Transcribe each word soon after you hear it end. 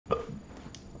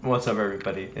What's up,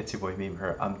 everybody? It's your boy Meme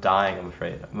here. I'm dying, I'm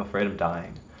afraid. I'm afraid of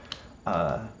dying.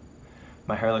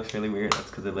 My hair looks really weird.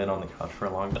 That's because I laid on the couch for a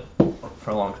long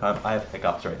time. I have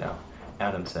hiccups right now,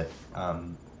 and I'm sick.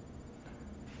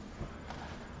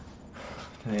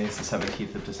 Today is the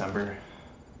 17th of December.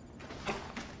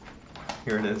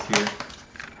 Here it is, here.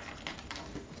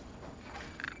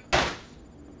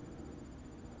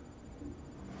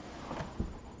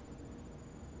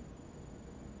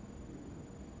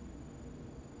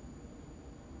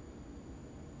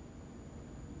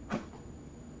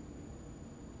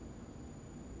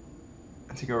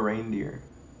 It's like a reindeer.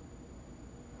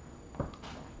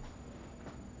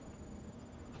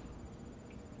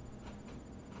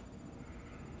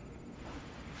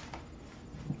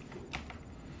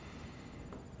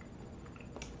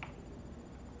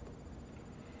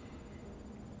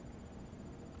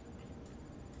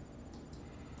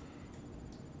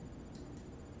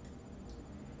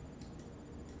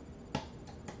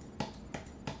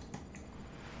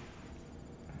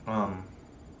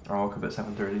 I woke up at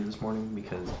 7:30 this morning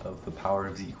because of the power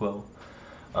of ZQL.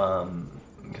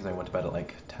 Because I went to bed at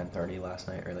like 10:30 last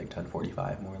night, or like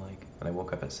 10:45 more like, and I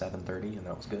woke up at 7:30, and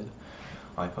that was good.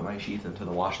 I put my sheets into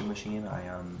the washing machine. I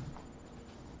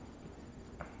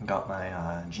got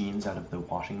my jeans out of the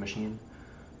washing machine.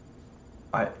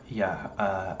 I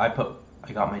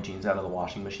got my jeans out of the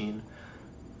washing machine.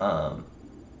 No,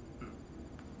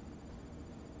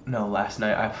 last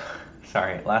night I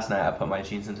put my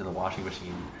jeans into the washing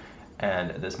machine,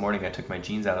 and this morning I took my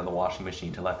jeans out of the washing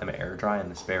machine to let them air dry in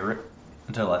the spare room.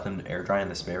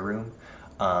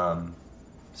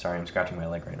 Sorry, I'm scratching my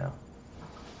leg right now.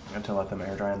 And to let them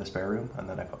air dry in the spare room, and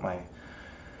then I put my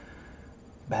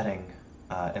bedding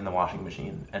in the washing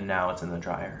machine, and now it's in the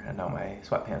dryer, and now my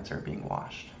sweatpants are being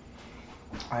washed.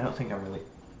 I don't think I'm really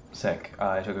sick.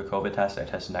 I took a COVID test. I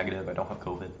tested negative. I don't have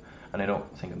COVID, and I don't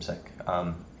think I'm sick.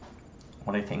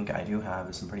 What I think I do have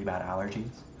is some pretty bad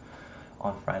allergies.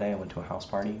 On Friday, I went to a house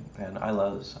party, and I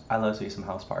love seeing some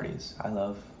house parties. I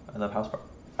love house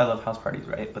parties,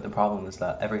 right? But the problem is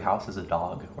that every house has a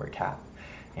dog or a cat,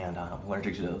 and I'm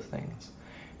allergic to those things.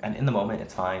 And in the moment,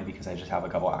 it's fine because I just have a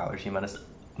couple allergy medicines,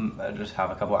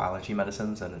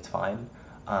 and it's fine.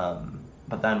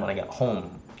 But then when I get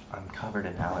home, I'm covered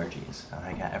in allergies, and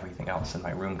I get everything else in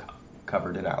my room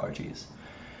covered in allergies,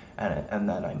 and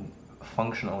then I'm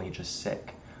functionally just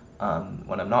sick.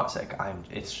 When I'm not sick,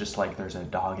 it's just like there's a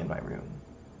dog in my room.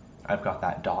 I've got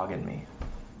that dog in me.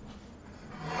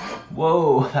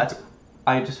 Whoa,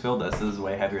 I just feel this. This is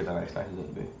way heavier than I expected it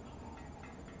to be.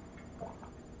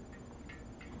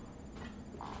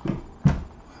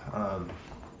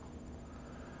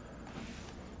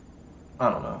 I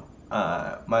don't know.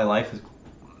 My life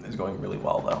is going really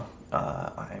well though.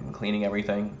 I'm cleaning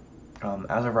everything.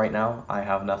 As of right now, I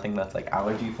have nothing that's like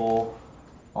allergy full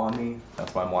on me.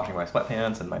 That's why I'm washing my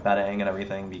sweatpants and my bedding and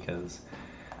everything, because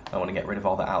I want to get rid of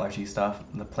all the allergy stuff.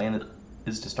 The plan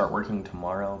is to start working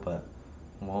tomorrow, but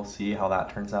we'll see how that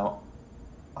turns out.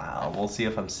 We'll see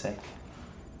if I'm sick,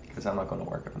 because I'm not going to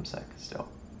work if I'm sick still.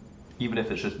 Even if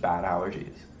it's just bad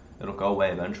allergies, it'll go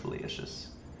away eventually. It's just,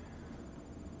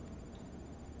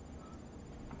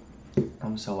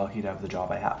 I'm so lucky to have the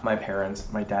job I have. My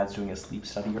dad's doing a sleep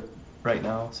study right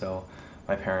now, so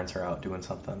my parents are out doing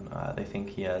something. They think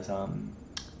he has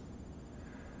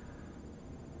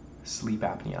sleep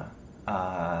apnea,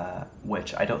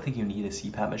 which I don't think you need a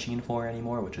CPAP machine for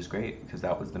anymore, which is great, because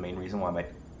that was the main reason why my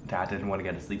dad didn't want to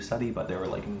get a sleep study, but they were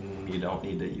like, you don't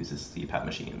need to use a CPAP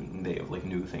machine. They have like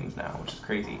new things now, which is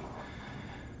crazy.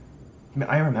 I mean,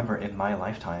 I remember in my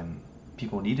lifetime,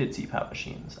 people needed CPAP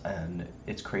machines, and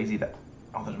it's crazy that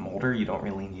now that I'm older, you don't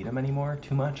really need them anymore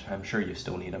too much. I'm sure you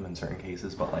still need them in certain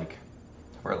cases, but like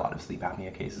for a lot of sleep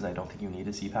apnea cases, I don't think you need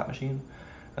a CPAP machine,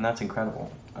 and that's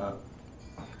incredible.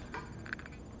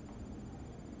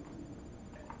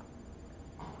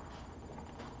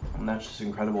 And that's just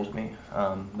incredible to me,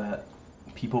 that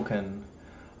people can,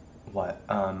 by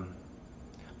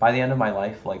the end of my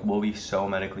life, like, we'll be so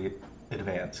medically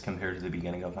advanced compared to the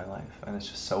beginning of my life, and it's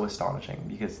just so astonishing,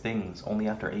 because things, only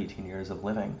after 18 years of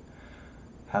living,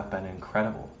 have been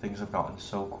incredible. Things have gotten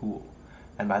so cool,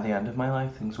 and by the end of my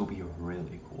life, things will be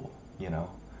really cool, you know?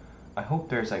 I hope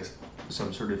there's, like,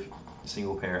 some sort of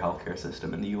single-payer healthcare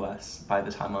system in the US by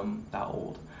the time I'm that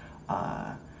old.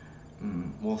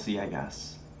 We'll see, I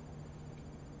guess.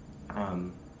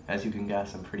 As you can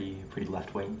guess, I'm pretty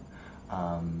left-wing.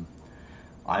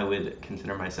 I would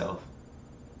consider myself,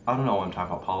 I don't know why I'm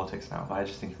talking about politics now, but I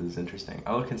just think this is interesting.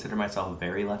 I would consider myself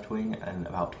very left-wing, and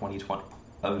during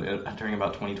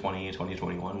about 2020,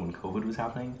 2021, when COVID was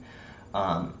happening,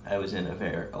 I was in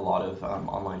a lot of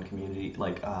online community.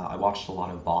 Like I watched a lot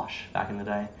of Bosch back in the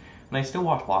day, and I still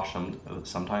watch Bosch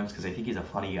sometimes because I think he's a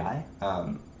funny guy.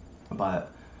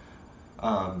 But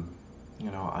you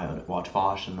know, I would watch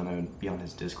Bosch, and then I would be on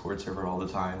his Discord server all the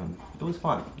time, and it was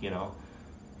fun, you know.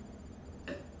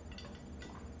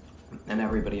 And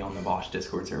everybody on the Bosch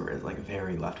Discord server is like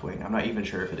very left wing. I'm not even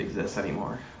sure if it exists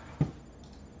anymore.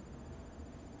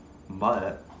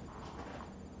 But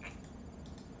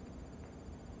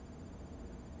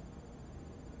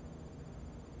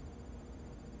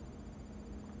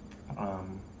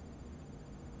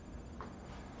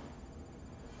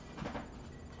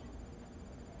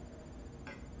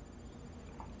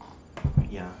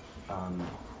yeah,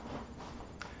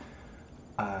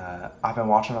 I've been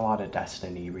watching a lot of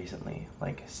Destiny recently,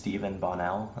 like Stephen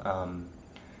Bonnell.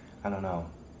 I don't know,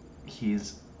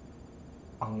 he's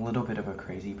a little bit of a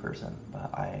crazy person,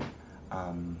 but I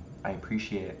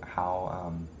appreciate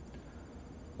how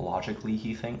logically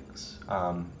he thinks.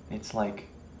 It's like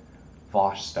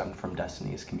Vosh stemmed from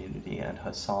Destiny's community, and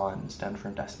Hassan stemmed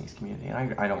from Destiny's community,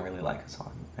 and I don't really like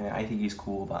Hassan. I think he's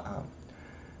cool, but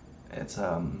it's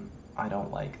I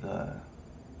don't like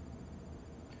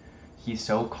he's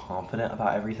so confident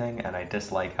about everything, and I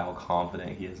dislike how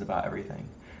confident he is about everything.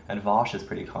 And Vosh is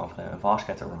pretty confident, and Vosh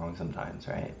gets it wrong sometimes,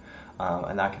 right?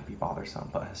 And that can be bothersome.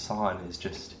 But Hassan is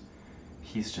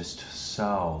he's just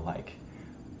so, like,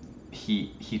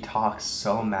 he talks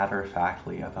so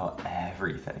matter-of-factly about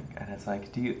everything. And it's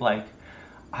like, do you, like,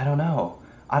 I don't know.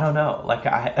 Like,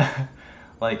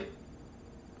 like,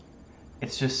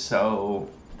 it's just so...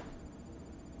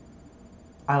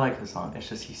 I like Hassan. It's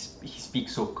just he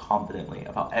speaks so confidently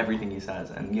about everything he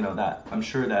says, and you know that I'm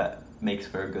sure that makes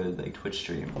for a good like Twitch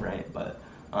stream, right? But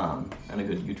and a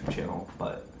good YouTube channel.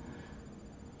 But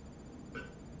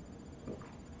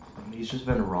he's just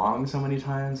been wrong so many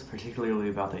times, particularly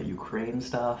about the Ukraine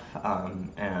stuff,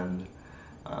 and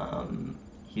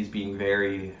he's being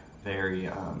very, very.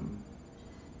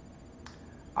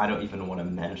 I don't even want to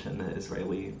mention the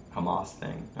Israeli-Hamas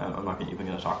thing. I'm not even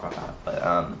going to talk about that.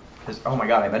 But, because, oh my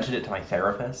god, I mentioned it to my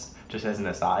therapist, just as an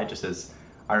aside, just as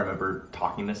I remember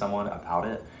talking to someone about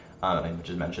it. I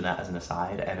just mentioned that as an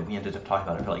aside, and we ended up talking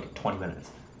about it for like 20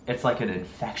 minutes. It's like an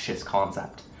infectious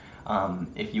concept.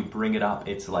 If you bring it up,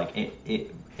 it's like,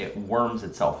 it worms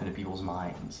itself into people's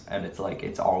minds, and it's like,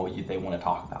 it's all they want to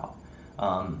talk about.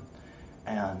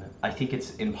 And I think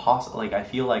it's impossible. Like, I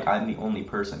feel like I'm the only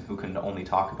person who can only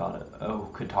talk about it.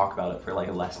 Could talk about it for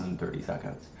like less than 30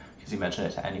 seconds. Because you mention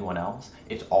it to anyone else,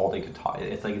 it's all they could talk.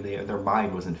 It's like their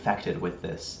mind was infected with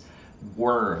this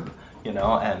worm, you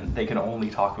know, and they can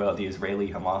only talk about the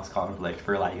Israeli-Hamas conflict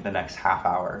for like the next half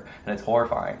hour, and it's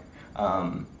horrifying.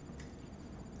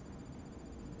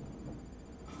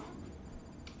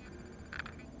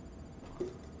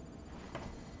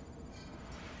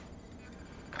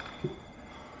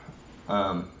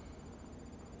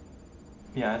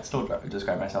 Yeah, I'd still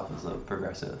describe myself as a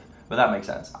progressive, but that makes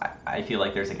sense. I feel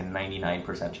like there's like a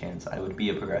 99% chance I would be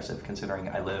a progressive, considering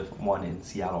I live, one, in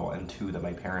Seattle, and two, that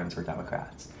my parents are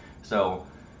Democrats. So,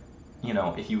 you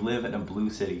know, if you live in a blue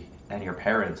city and your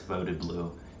parents voted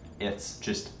blue, it's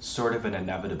just sort of an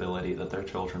inevitability that their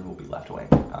children will be left-wing.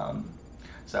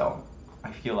 So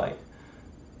I feel like,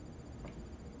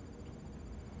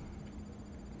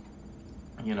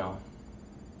 you know,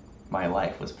 my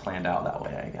life was planned out that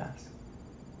way, I guess.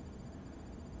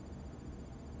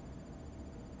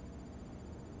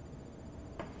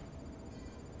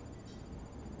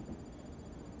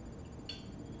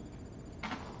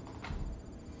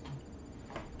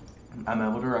 I'm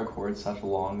able to record such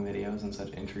long videos and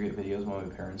such intricate videos when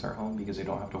my parents are home because I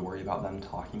don't have to worry about them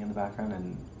talking in the background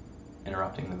and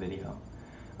interrupting the video.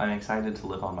 I'm excited to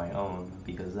live on my own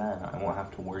because then I won't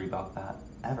have to worry about that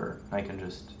ever. I can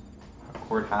just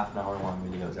record half an hour long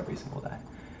videos every single day.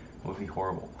 It would be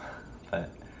horrible,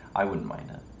 but I wouldn't mind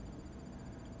it.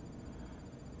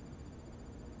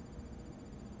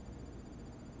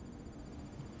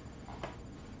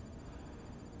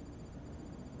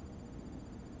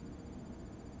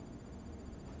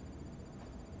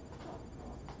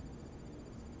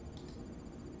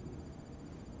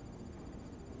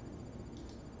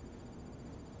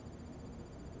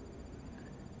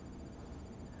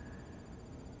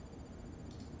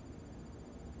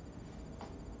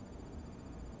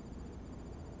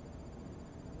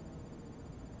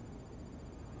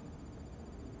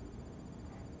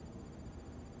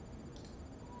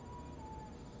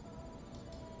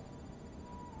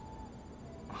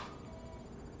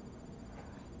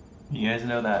 You guys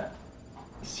know that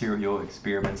Serial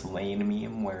Experiments Lane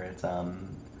meme where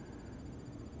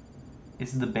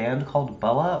Is the band called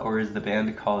Bella or is the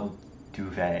band called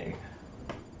Duvet?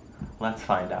 Let's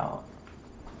find out.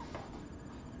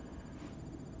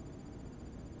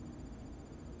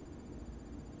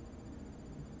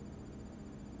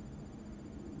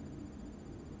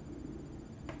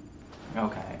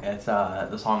 Okay, it's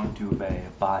the song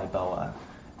Duvet by Boa,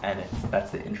 and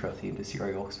that's the intro theme to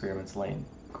Serial Experiments Lane.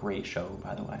 Great show,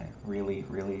 by the way. Really,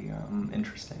 really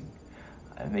interesting.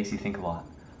 It makes you think a lot.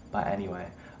 But anyway,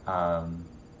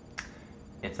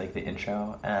 it's like the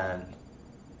intro, and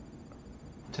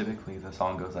typically the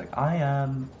song goes like, I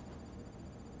am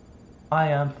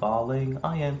falling,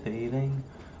 I am fading.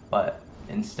 But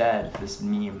instead, this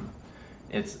meme,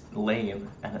 it's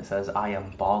lame, and it says, I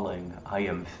am balling, I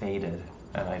am faded.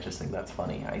 And I just think that's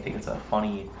funny. I think it's a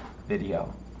funny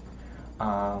video.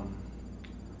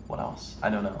 What else? I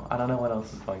don't know. I don't know what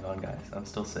else is going on, guys. I'm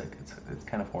still sick. It's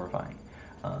kind of horrifying.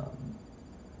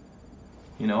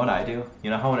 You know what I do? You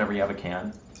know how whenever you have a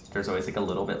can, there's always like a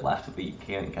little bit left, but you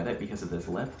can't get it because of this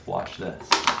lip? Watch this.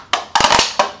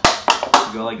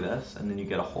 You go like this, and then you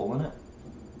get a hole in it.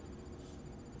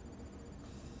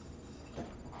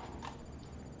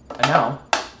 And now,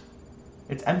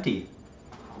 it's empty.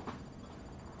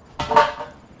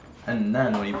 And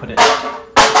then when you put it...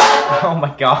 Oh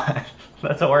my god.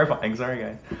 That's horrifying. Sorry,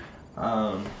 guys.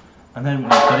 And then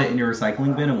when you put it in your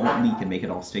recycling bin, it won't leak and make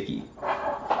it all sticky.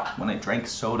 When I drank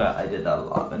soda, I did that a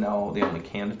lot, but now the only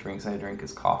canned drinks I drink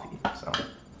is coffee, so...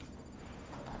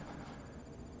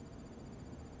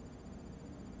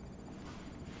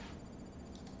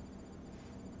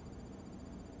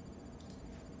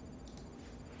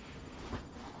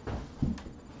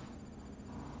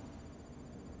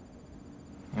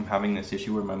 I'm having this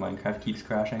issue where my Minecraft keeps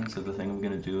crashing, so the thing I'm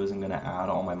going to do is I'm going to add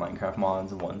all my Minecraft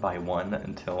mods one by one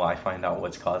until I find out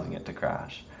what's causing it to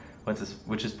crash.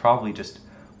 Which is probably just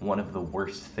one of the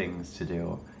worst things to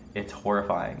do. It's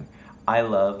horrifying. I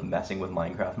love messing with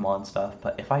Minecraft mod stuff,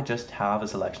 but if I just have a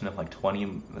selection of like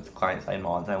 20 client-side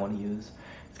mods I want to use,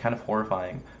 it's kind of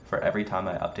horrifying for every time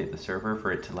I update the server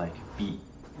for it to like be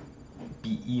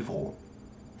evil.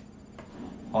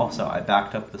 Also, I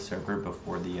backed up the server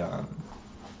before the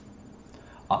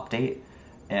update,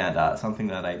 and something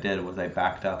that I did was I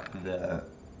backed up the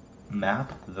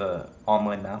map, the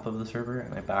online map of the server,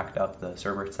 and I backed up the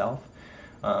server itself,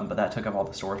 but that took up all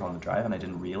the storage on the drive, and I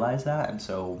didn't realize that, and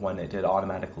so when it did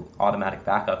automatic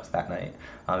backups that night,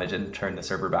 it didn't turn the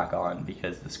server back on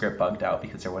because the script bugged out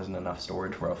because there wasn't enough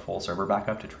storage for a full server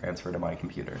backup to transfer to my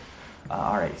computer.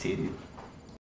 Alright, see you, dude.